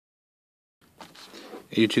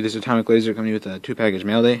Hey YouTube, this is Atomic Laser coming with a 2-package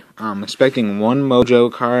Mailday. I'm expecting one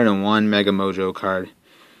Mojo card and one Mega Mojo card.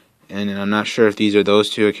 And I'm not sure if these are those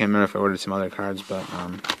two. I can't remember if I ordered some other cards, but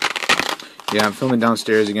yeah, I'm filming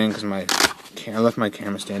downstairs again because I left my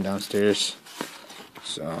camera stand downstairs.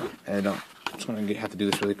 So I just want to have to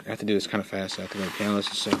do this I have to do this kind of fast. I have to go to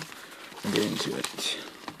panelists, so I'll get into it.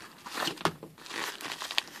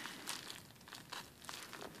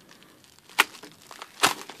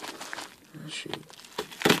 Oh, shoot.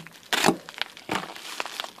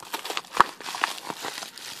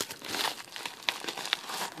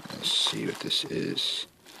 Let's see what this is.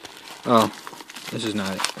 Oh, this is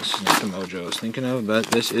not the Mojo I was thinking of, but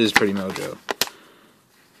this is pretty Mojo.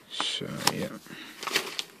 So yeah.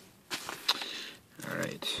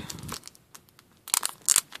 Alright.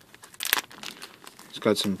 It's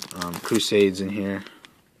got some Crusades in here.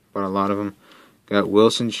 Bought a lot of them. Got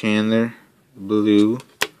Wilson Chandler, blue,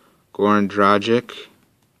 Goran Dragic,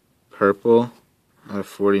 purple, out of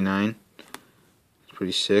 49. It's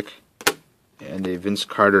pretty sick. And a Vince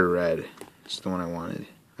Carter red. It's the one I wanted,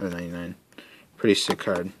 out of 99. Pretty sick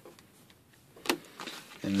card.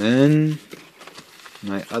 And then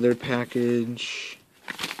my other package.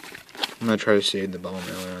 I'm going to try to save the ball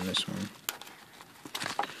mailer on this one.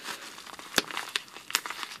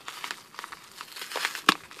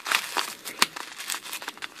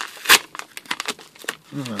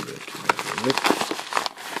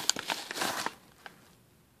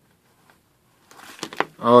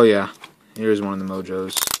 Oh yeah, here's one of the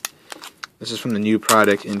Mojos. This is from the new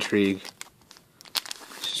product Intrigue.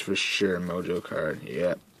 This is for sure a Mojo card.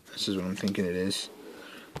 Yep, this is what I'm thinking it is.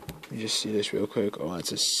 Let me just see this real quick. Oh,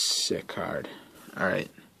 that's a sick card. Alright,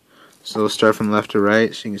 so we'll start from left to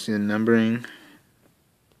right so you can see the numbering.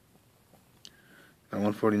 At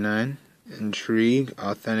 149. Intrigue,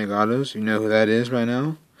 Authentic Autos. You know who that is by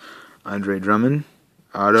now. Andre Drummond,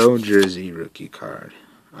 Auto Jersey rookie card.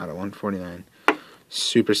 Out of 149.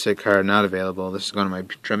 Super sick card, not available. This is going to my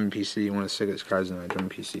Drummond PC. One of the sickest cards in my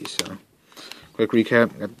Drummond PC. So, quick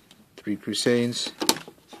recap. Got 3 Crusades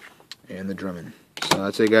and the Drummond. So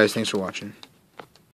that's it, guys. Thanks for watching.